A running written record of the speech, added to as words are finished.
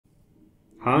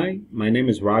Hi, my name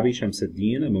is Rabih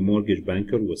Chamseddine. I'm a mortgage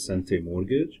banker with Sente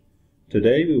Mortgage.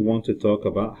 Today we want to talk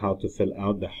about how to fill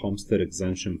out the homestead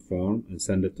exemption form and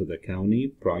send it to the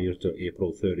county prior to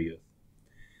April 30th.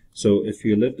 So if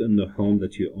you lived in the home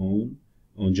that you own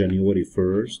on January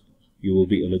 1st, you will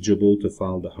be eligible to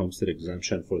file the homestead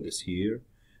exemption for this year.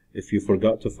 If you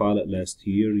forgot to file it last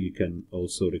year, you can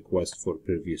also request for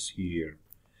previous year.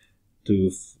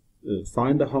 To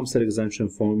find the homestead exemption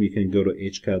form, you can go to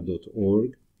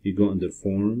hcat.org. You go under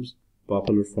Forms,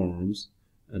 Popular Forms,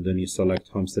 and then you select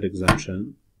Homestead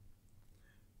Exemption.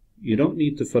 You don't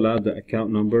need to fill out the account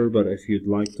number, but if you'd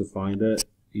like to find it,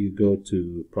 you go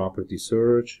to Property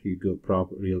Search, you go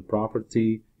Real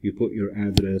Property, you put your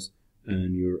address,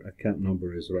 and your account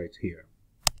number is right here.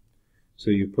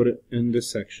 So you put it in this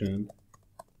section.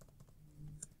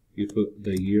 You put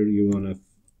the year you want to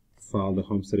file the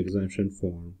homestead exemption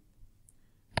form.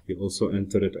 You also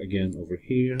enter it again over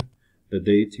here, the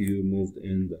date you moved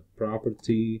in the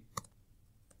property.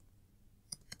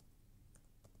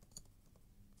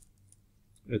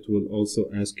 It will also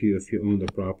ask you if you own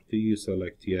the property. You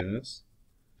select yes.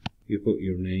 You put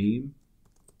your name,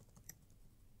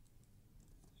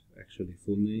 actually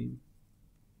full name,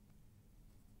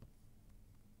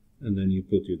 and then you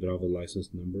put your driver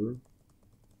license number.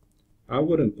 I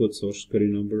wouldn't put social security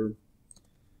number.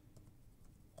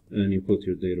 And you put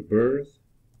your date of birth.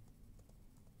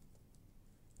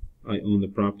 I own the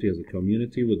property as a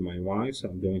community with my wife, so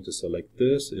I'm going to select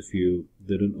this. If you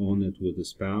didn't own it with a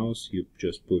spouse, you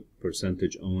just put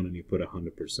percentage own and you put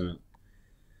 100%.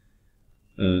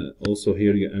 Also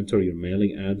here you enter your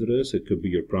mailing address. It could be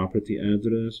your property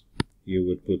address. You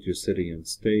would put your city and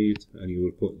state, and you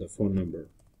would put the phone number.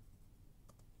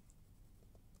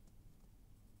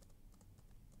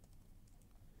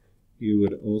 You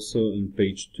would also, in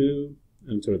page 2,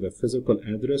 enter the physical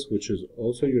address, which is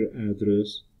also your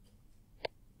address.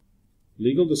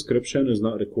 Legal description is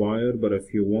not required, but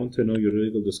if you want to know your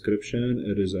legal description,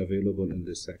 it is available in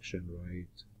this section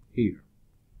right here.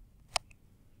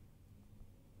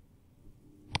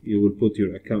 You will put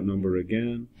your account number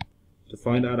again. To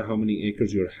find out how many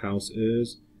acres your house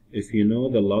is, if you know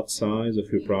the lot size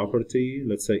of your property,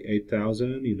 let's say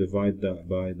 8,000, you divide that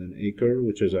by an acre,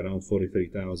 which is around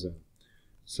 43,000.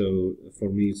 So for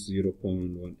me it's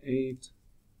 0.18.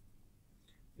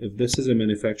 If this is a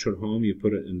manufactured home, you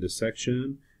put it in this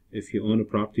section. If you own a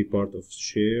property part of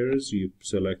shares, you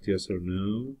select yes or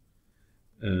no.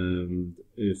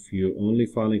 If you're only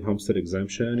filing homestead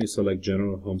exemption, you select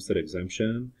general homestead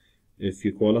exemption. If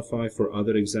you qualify for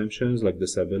other exemptions like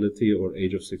disability or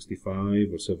age of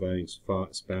 65 or surviving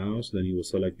spouse, then you will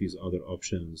select these other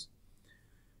options.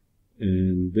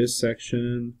 In this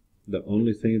section, the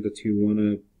only thing that you want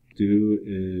to do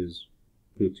is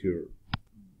put your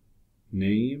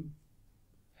name,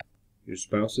 your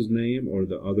spouse's name or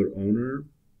the other owner.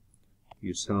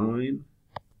 You sign,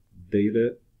 date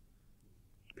it,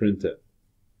 print it.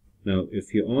 Now,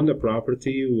 if you own the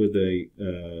property with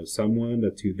someone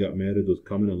that you got married with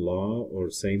common law or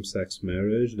same-sex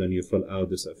marriage, then you fill out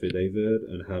this affidavit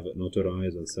and have it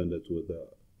notarized and send it with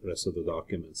the rest of the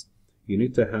documents. You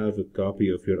need to have a copy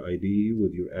of your ID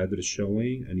with your address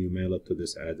showing, and you mail it to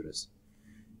this address.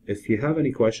 If you have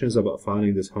any questions about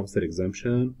filing this homestead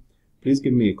exemption, please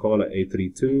give me a call at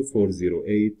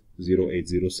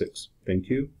 832-408-0806. Thank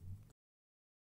you.